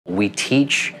we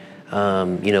teach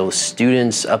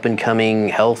students, up and coming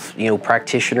health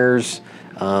practitioners,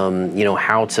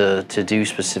 how to do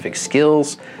specific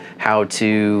skills, how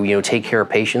to take care of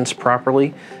patients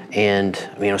properly. And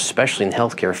especially in the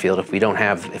healthcare field, if we don't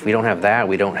have that,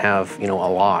 we don't have a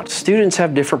lot. Students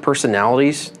have different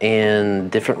personalities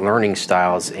and different learning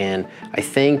styles, and I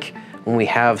think when we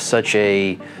have such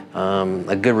a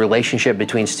good relationship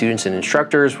between students and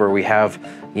instructors, where we have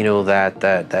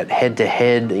that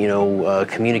head-to-head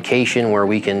communication, where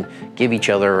we can give each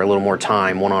other a little more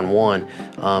time one-on-one,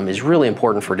 is really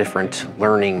important for different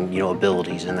learning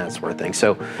abilities and that sort of thing.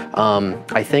 So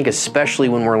I think especially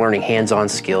when we're learning hands-on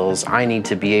skills, I need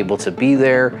to be able to be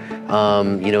there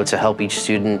to help each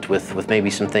student with maybe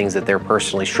some things that they're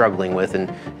personally struggling with, and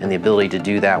the ability to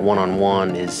do that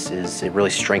one-on-one it really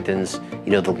strengthens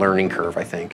the learning curve, I think.